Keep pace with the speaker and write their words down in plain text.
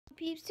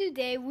peeps,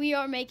 today we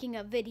are making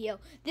a video.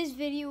 This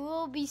video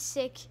will be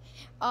sick.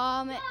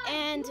 And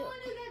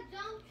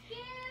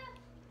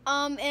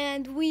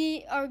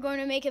we are going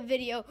to make a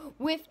video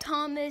with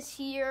Thomas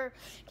here.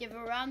 Give a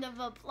round of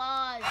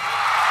applause.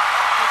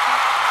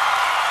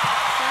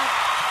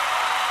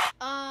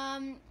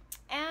 And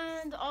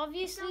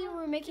obviously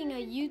we're making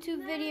a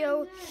YouTube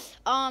video.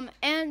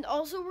 And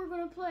also we're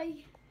going to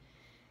play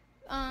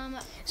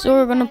so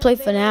we're gonna play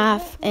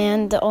FNAF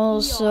and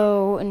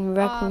also in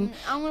Rec Room,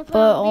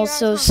 but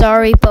also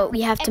sorry, but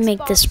we have to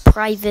make this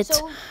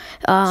private.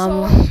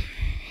 Yeah.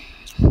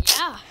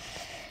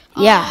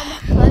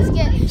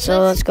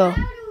 Let's go.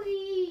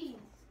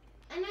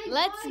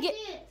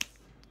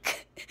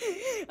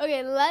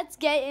 Okay, let's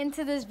get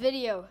into this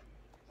video.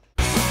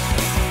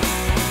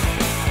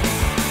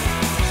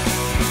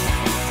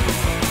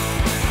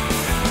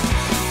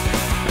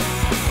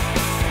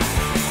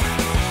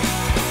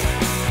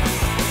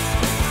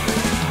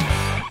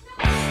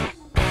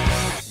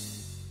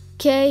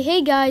 Okay,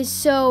 hey guys,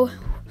 so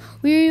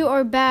we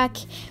are back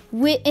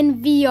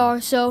in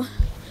VR, so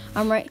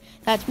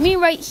that's me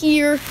right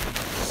here.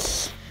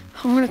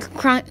 I'm gonna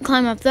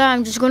climb up that.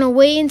 I'm just gonna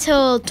wait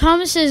until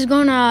Thomas is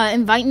gonna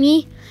invite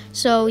me,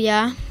 so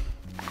yeah.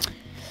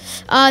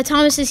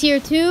 Thomas is here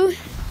too.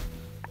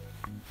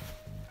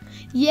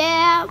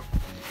 Yeah.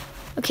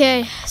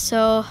 Okay,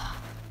 so,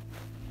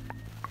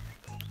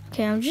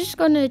 I'm just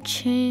gonna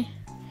change.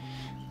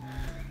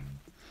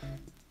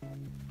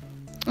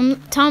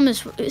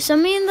 Thomas,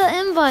 send me in the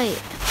invite.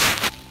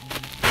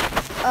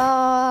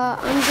 I'm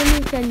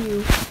gonna send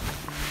you.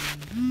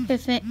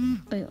 Okay,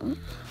 wait, what?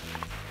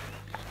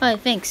 Alright,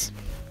 thanks.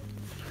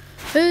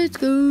 Let's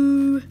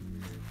go.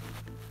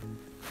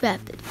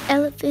 Rapid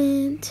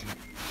elephant.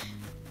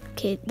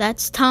 Okay,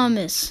 that's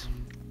Thomas.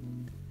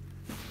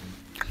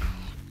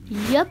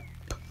 Yep.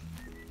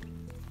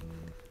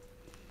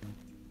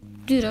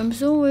 Dude, I'm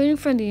still waiting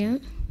for the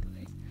end.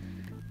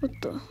 What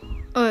the?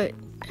 Alright.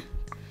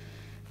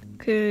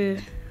 Okay.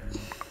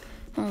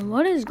 Oh,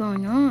 what is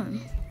going on?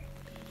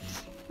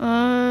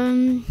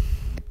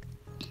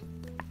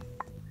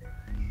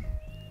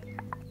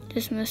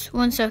 Dismiss.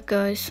 One sec,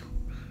 guys.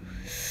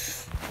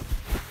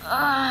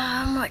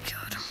 Oh my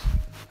god.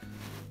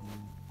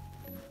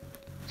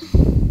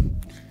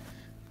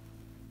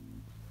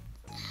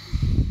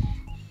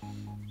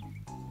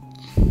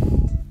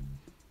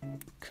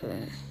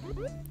 Okay.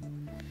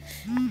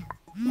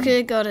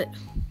 Okay, got it.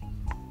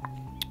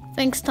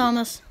 Thanks,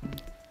 Thomas.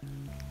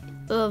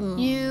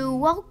 You're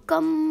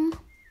welcome.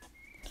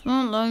 It's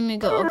not letting me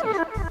go.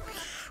 Okay.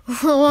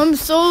 Oh, I'm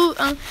so.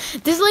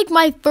 This is like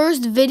my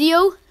first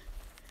video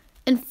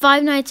in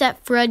Five Nights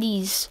at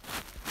Freddy's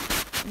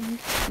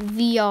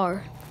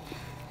VR.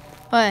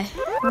 Okay.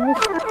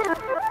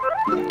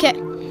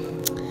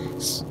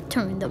 Let's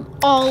turn them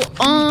all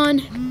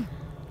on.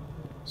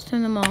 Let's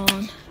turn them all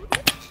on.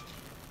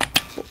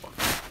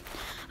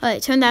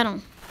 Alright, turn that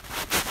on.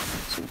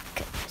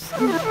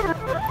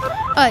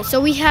 Alright,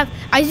 so we have,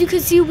 as you can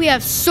see, we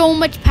have so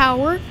much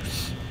power.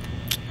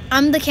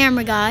 I'm the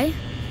camera guy.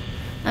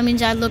 That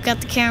means I look at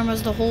the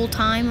cameras the whole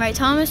time, right,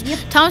 Thomas? Yep.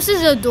 Thomas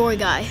is a door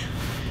guy.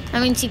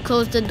 That means he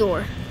closed the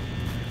door.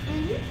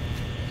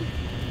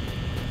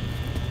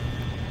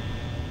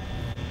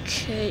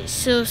 Okay,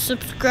 so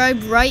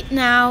subscribe right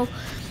now.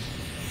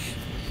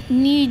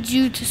 Need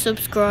you to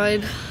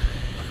subscribe.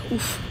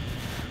 Oof.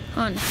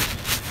 On.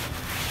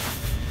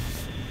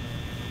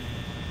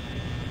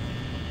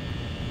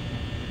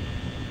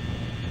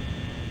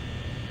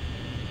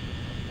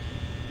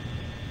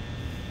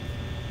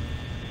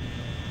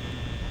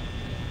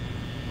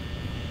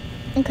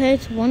 Okay,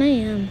 it's 1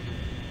 a.m.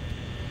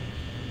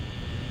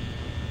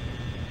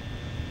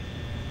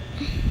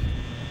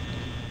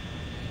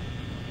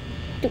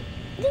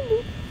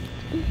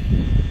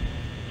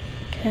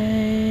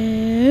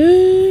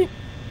 Okay.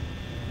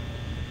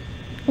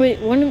 Wait,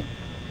 one.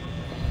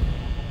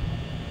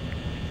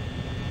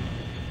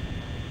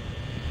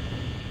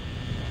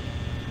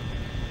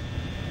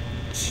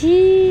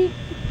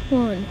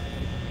 One.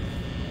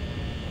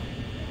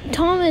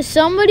 Thomas,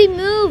 somebody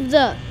move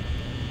the.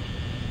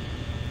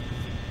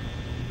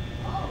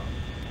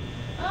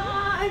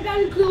 I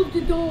gotta close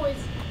the doors.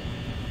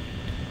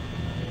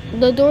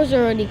 The doors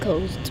are already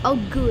closed. Oh,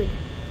 good.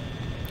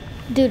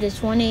 Dude,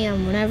 it's 1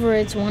 a.m. Whenever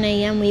it's 1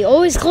 a.m., we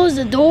always close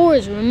the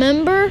doors,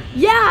 remember?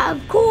 Yeah,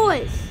 of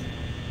course.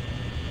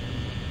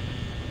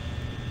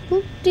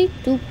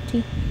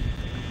 Doopty-doopty.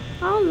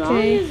 How long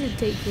is it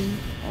taking?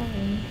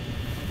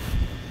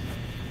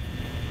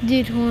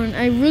 Dude, hold on.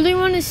 I really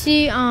want to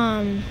see,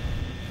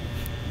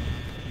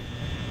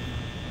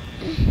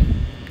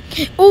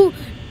 Oh,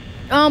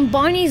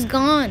 Bonnie's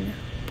gone.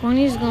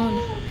 Bonnie's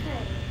gone.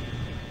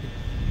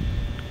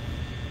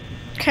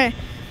 Okay.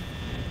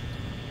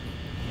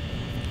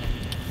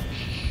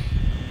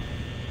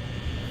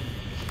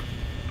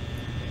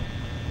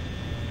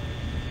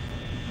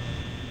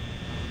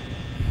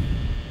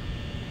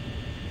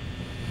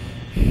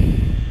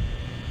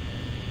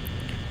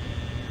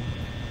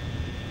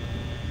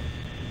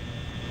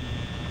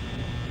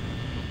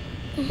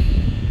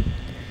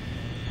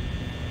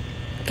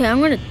 Okay,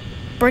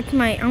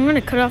 I'm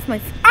gonna cut off my.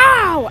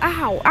 Ow!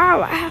 Ow!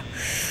 Ow! Ow!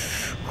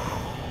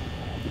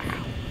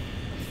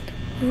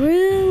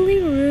 Really,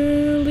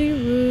 really,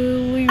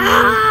 really.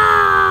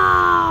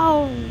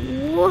 Ow!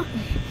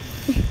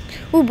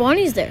 Oh,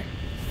 Bonnie's there.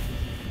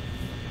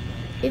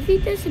 If he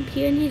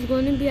disappears, he's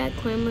going to be at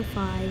camera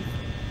 5.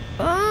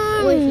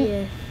 Or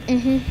here.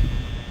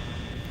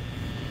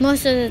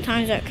 Most of the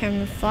times at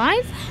camera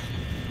 5.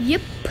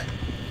 Yep.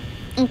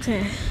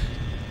 Okay.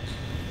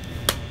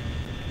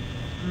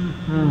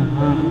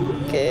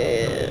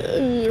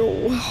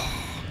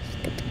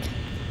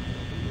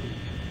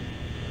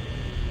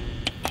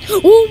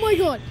 Oh my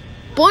God!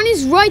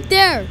 Bonnie's right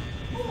there.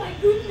 Oh my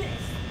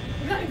goodness!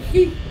 I gotta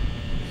see.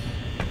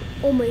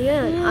 Oh my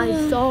God!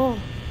 I saw.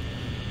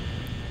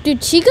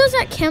 Dude, Chico's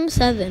at cam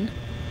 7.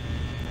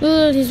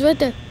 Look, he's right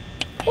there.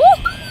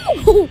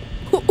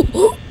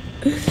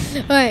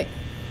 Alright.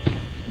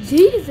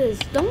 Jesus!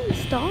 Don't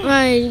stop.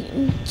 Alright,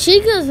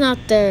 Chico's not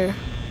there.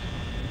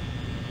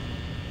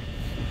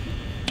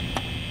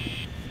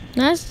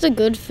 That's the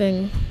good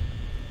thing.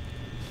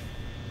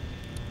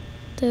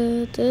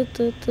 I'm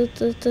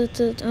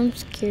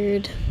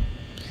scared.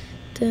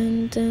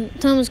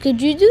 Thomas,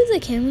 could you do the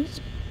cameras?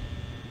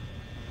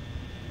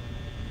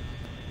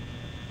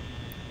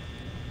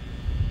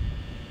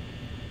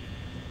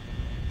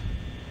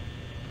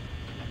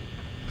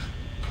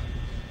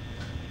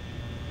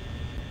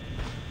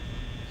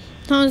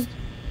 Thomas.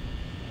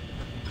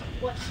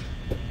 What?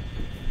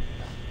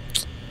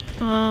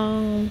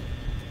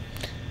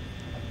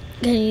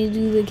 Can you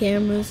do the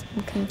cameras?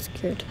 I'm kind of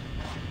scared.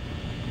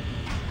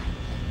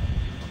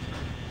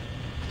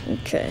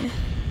 Okay.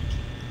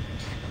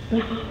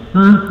 Okay.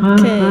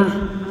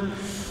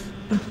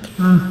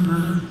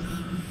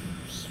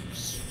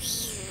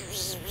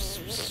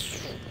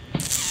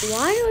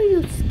 Why are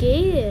you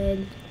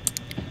scared?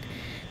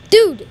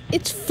 Dude,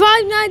 it's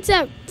Five Nights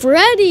at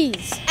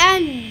Freddy's.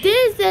 And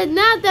this is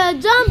not the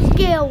jump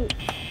scare.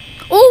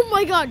 Oh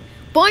my God,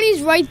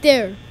 Bonnie's right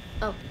there.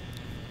 Oh.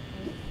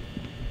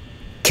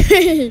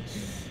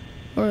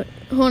 Alright,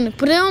 hold on,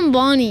 put it on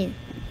Bonnie.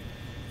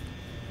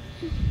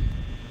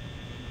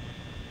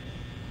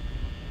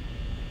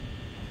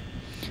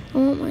 I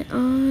want my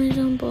eyes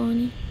on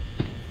Bonnie.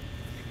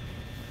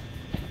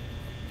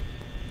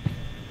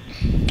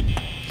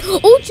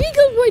 Oh,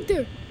 Chico's right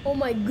there. Oh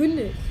my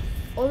goodness.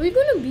 Are we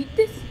gonna beat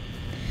this?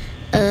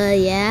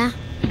 Yeah.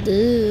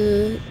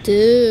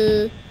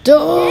 Duh.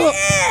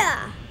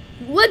 Yeah!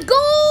 Let's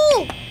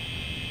go!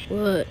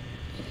 What?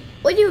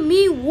 What do you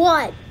mean,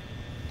 what?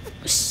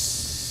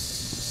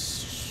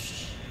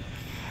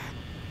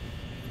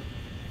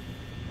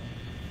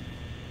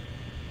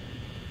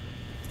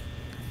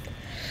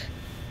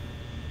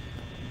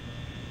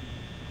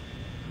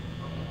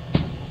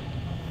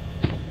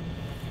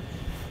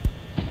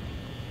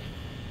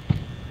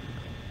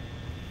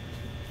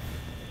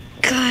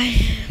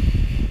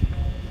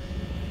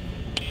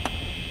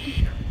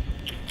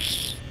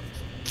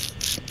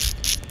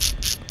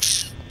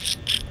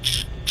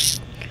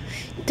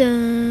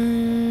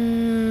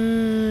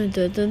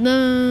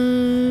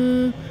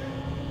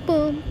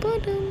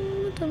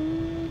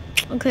 God.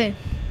 Okay.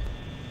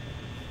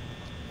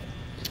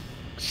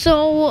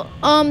 So,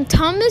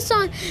 Thomas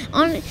on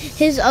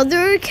his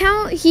other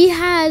account, he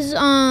has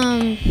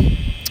a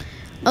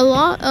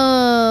lot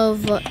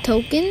of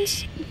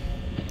tokens.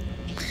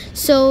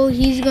 So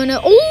he's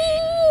gonna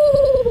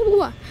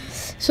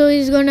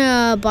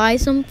buy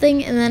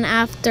something, and then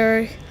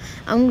after,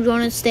 I'm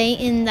gonna stay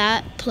in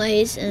that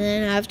place, and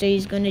then after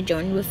he's gonna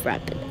join with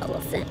Rapid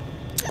Elephant.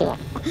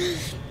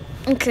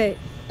 Okay,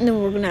 and then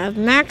we're gonna have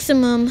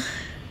maximum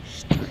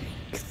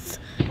strength.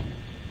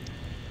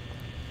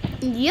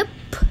 Yep.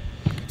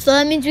 So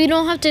that means we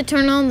don't have to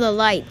turn on the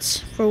lights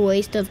for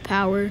waste of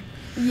power.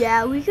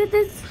 Yeah, we could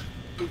just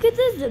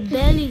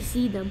barely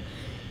see them.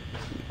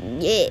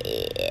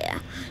 Yeah.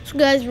 So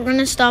guys, we're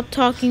gonna stop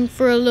talking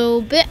for a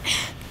little bit.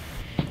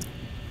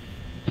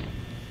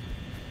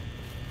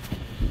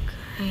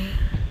 Okay.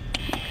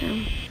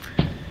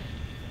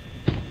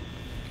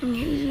 I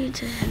need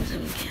to have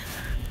them together.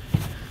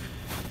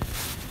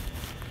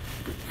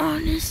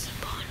 Honest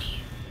Bonnie.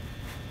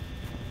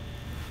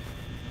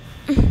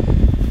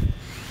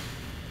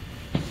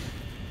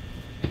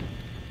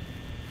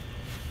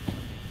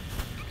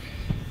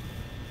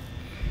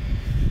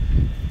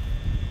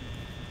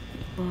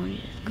 Bonnie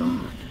is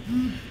gone.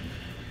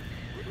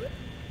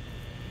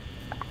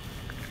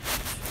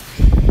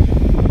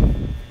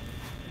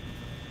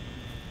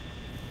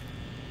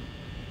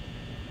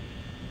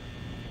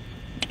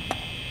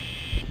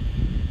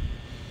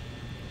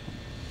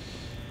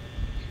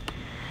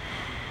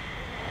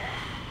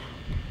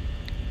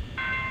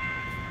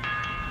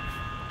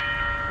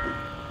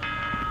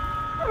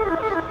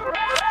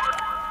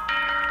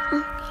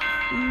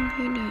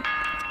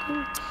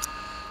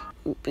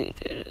 Beat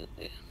it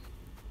again.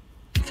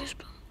 Fist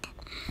bump.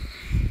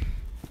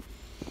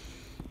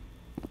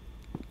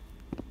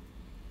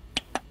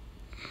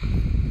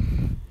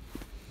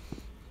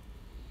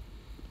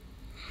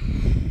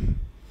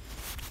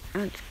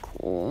 That's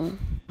cool.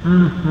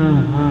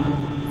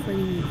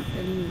 Freddy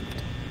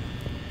moved.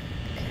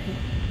 Okay.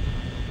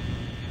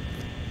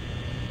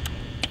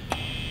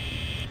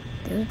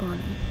 There's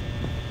Bonnie.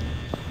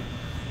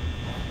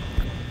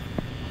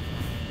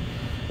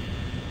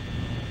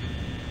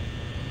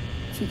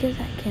 She gets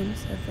that cam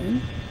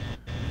 7.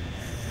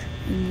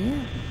 And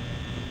yeah.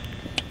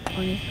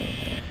 Bonnie's still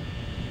there.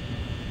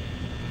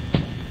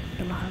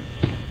 The bottom.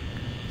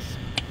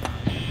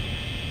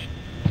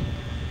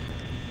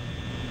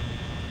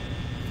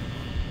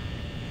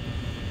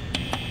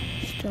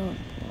 Still a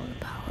lot of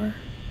power.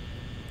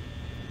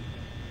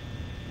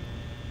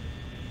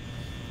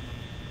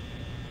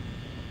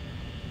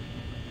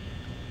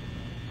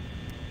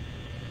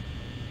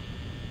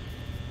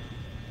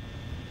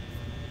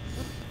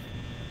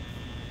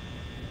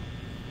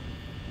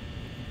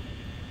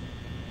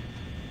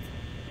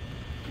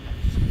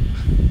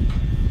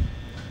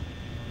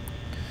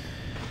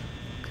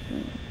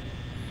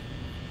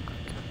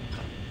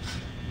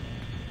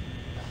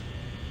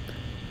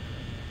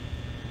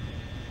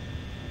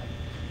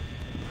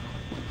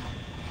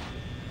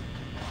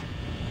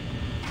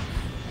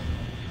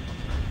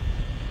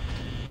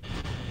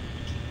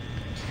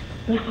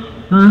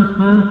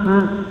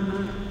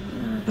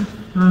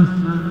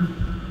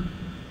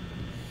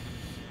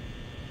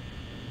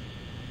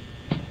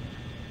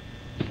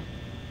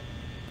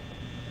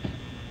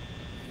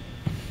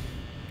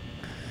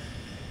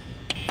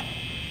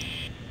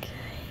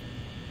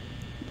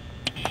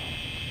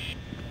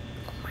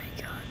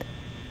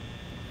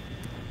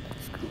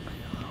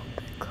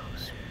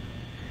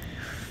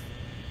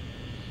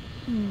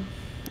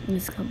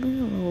 It's coming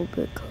a little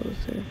bit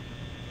closer.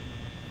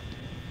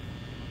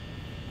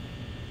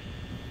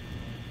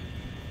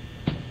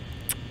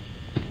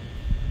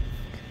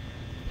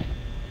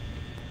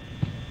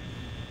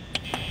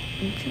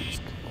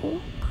 Just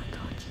oh my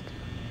god,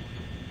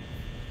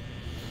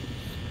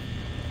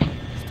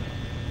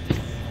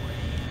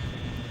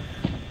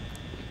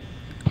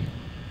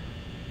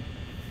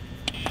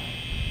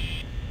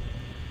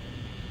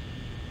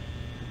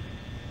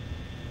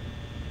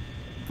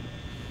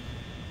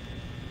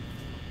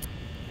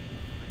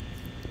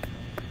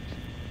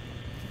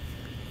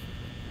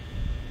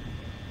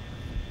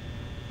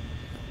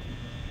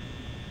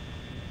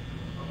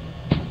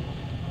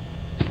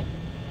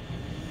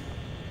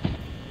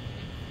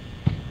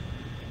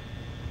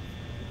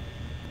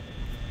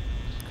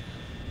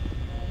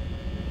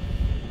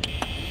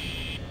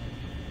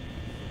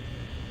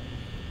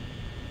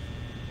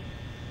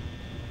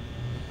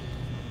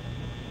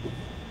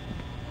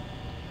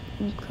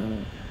 okay.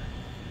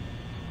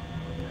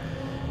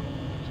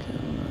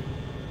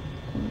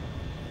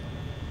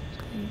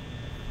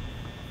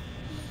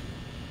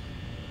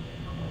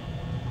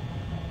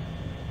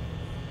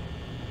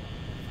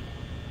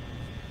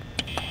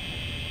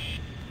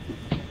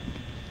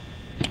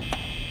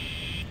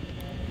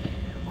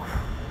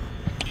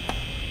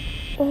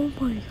 Oh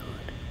my god.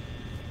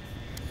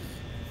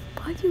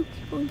 Why do you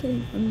keep on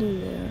getting under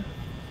there?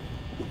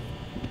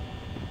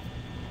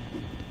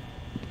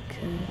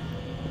 Okay.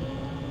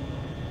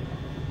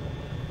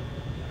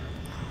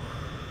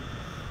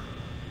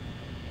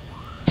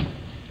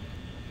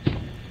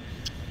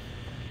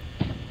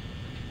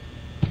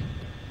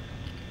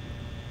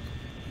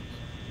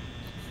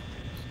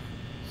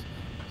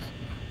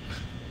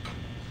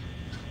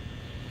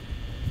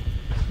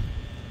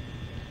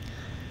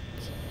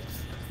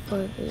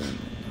 Further in now.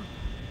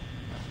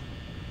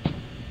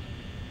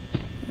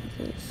 Like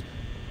this.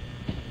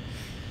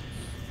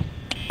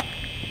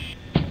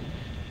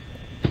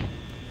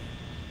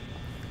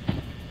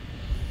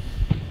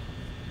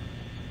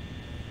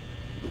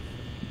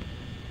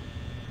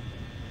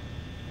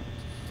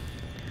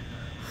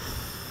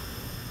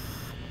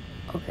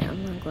 Okay,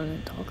 I'm not gonna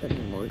talk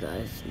anymore,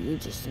 guys. You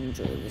just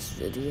enjoy this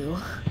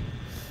video.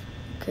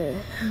 Okay.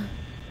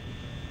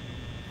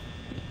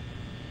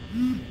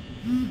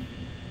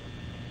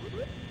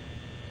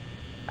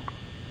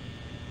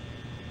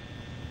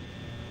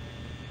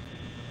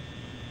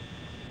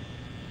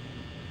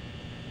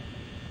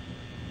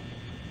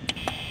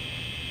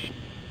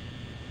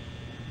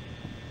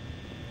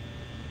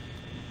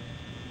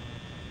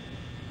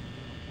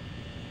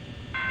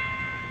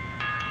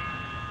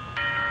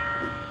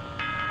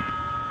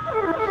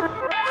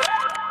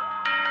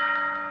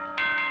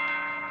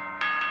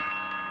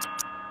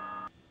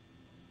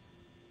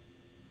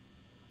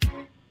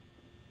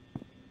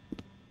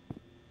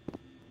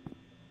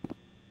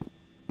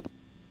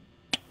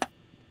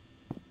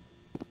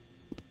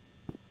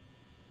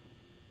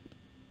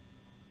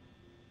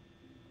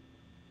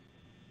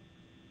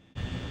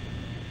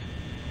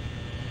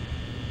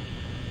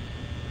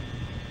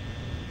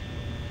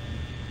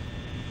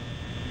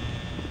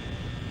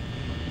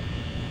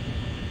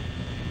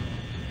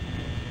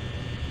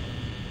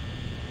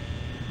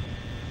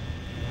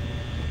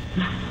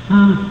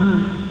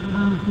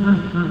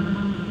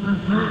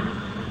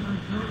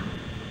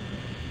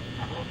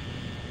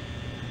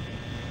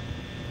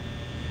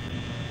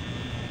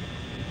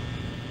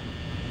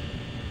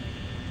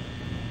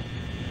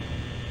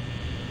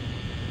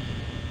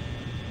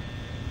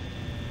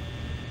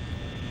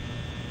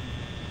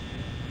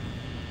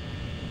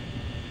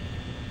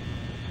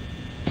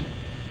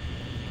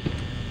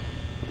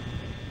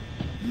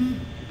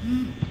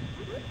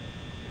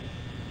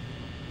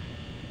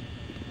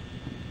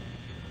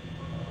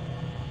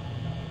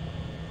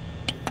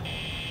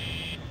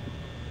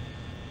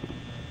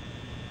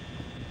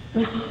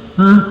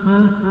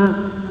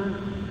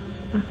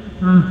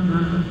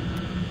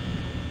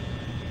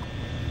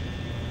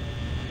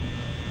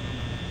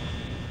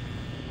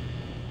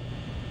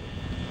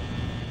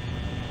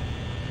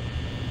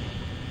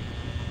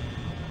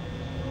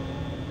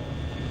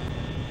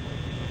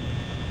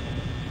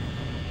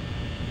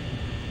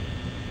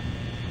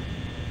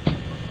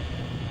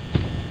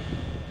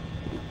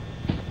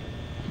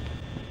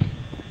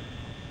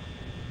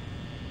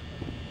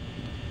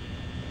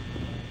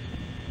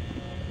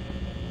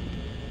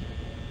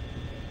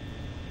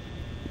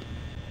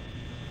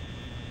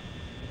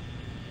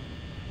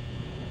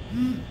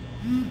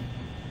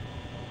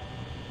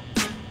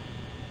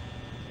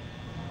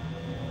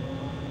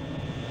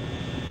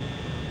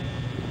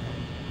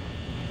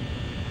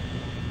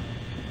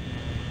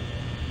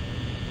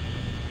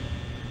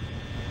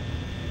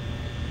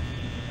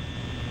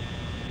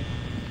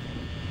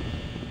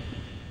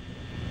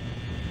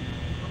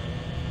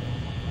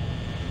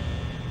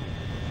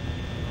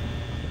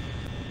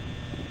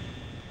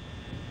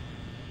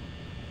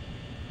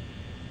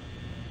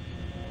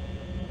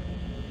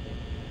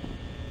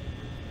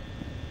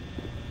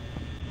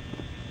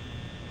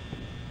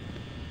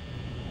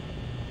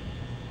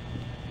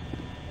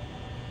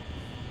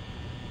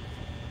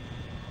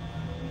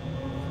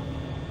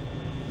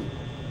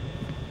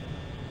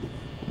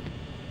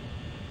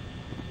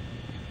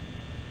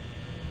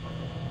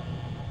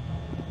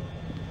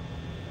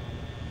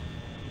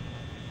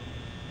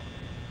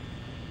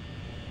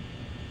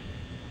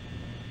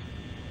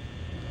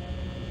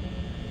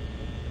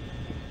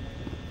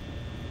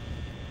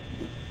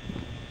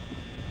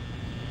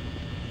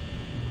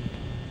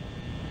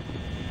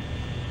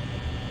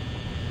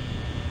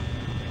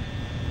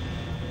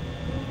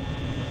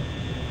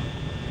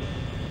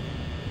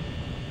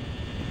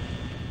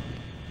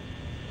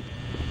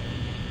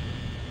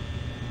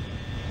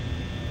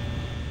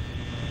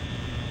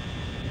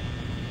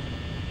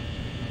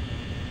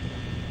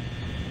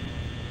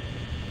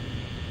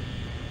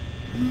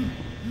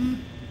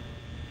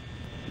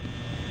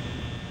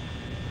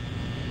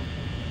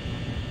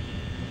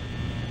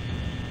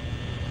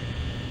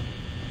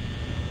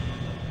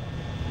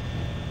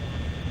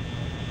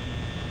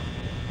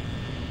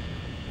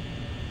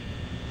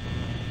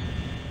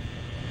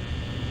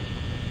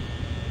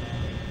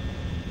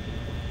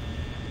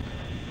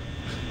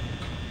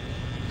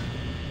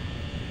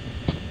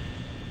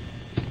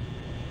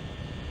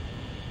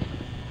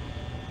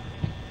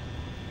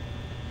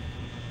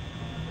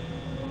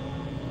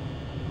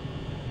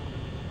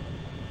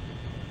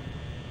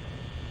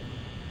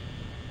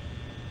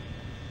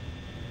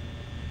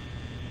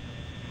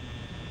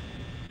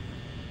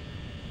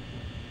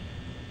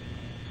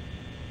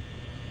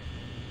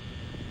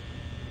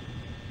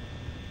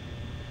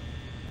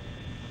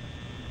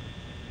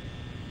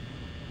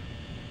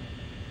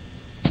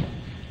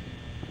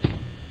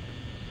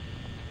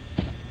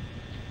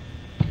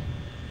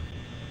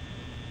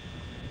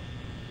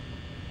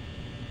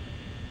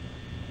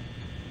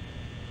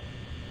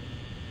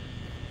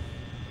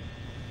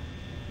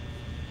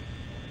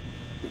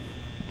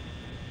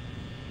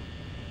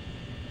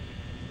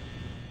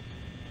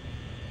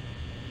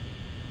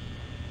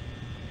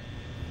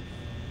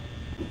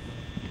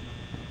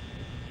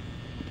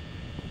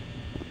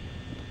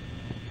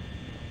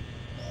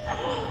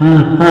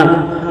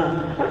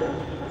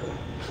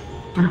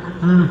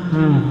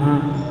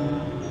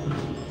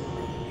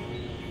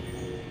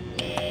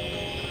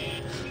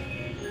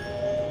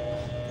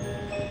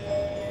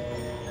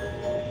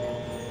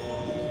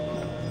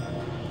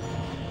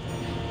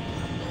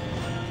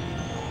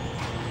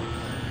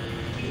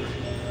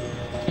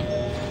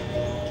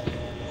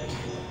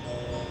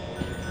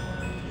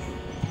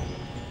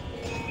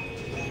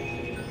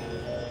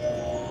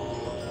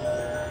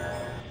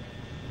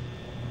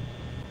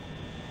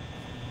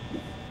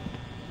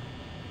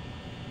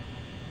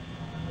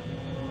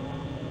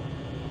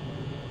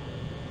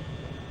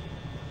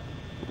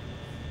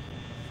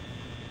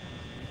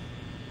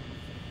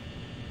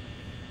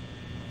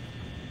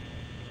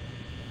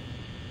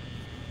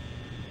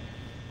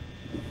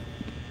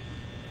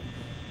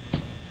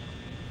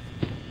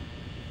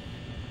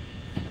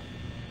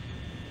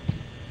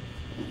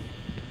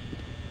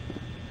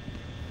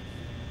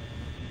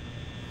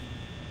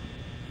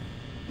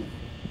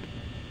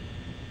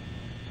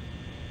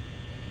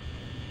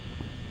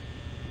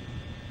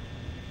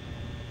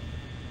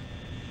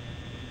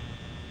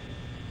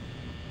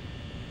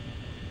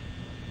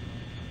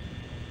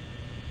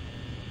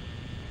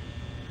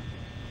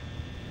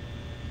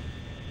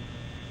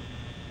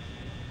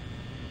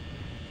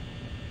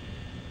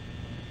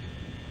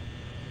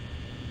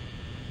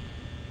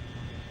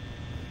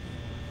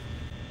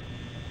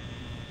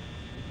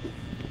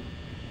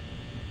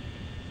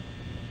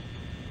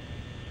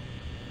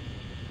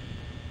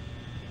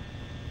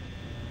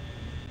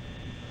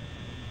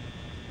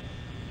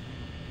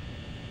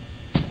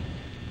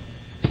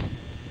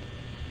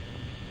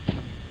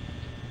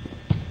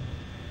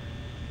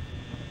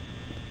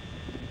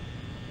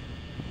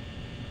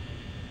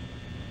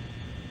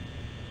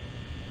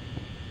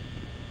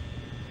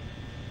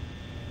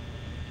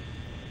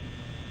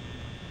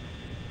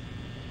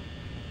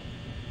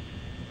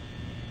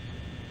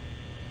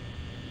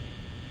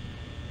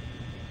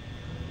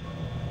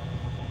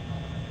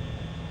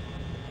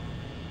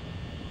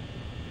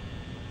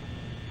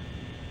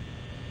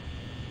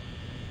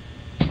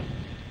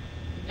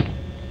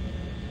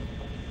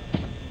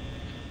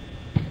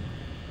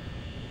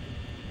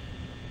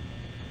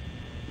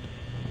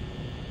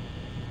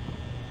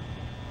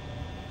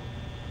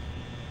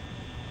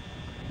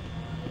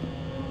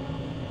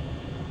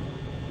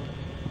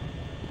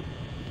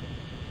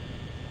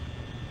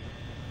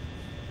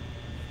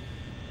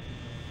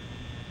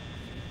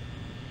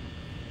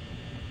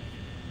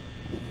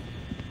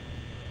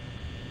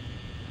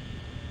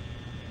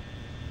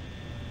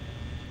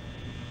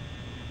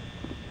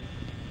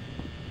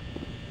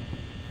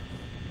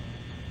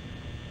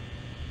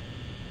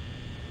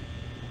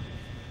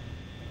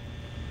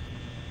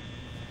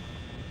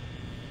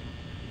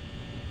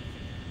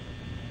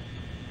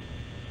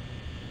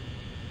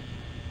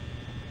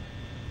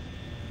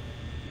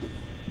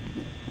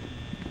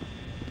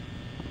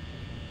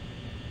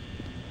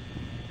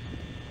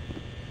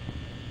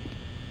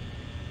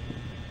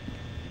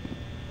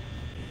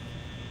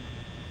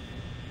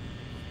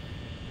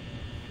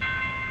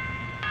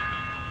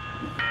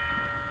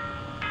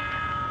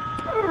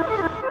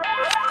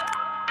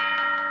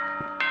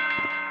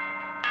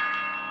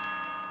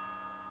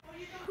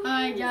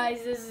 Alright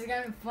guys, this is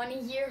kind of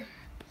funny here.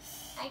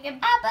 I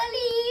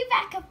believe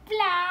I could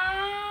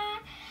fly.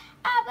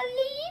 I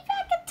believe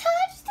I could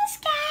touch the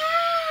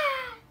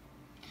sky.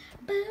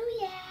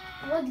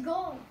 Booyah. Let's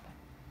go.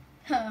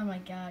 Oh my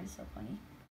god, it's so funny.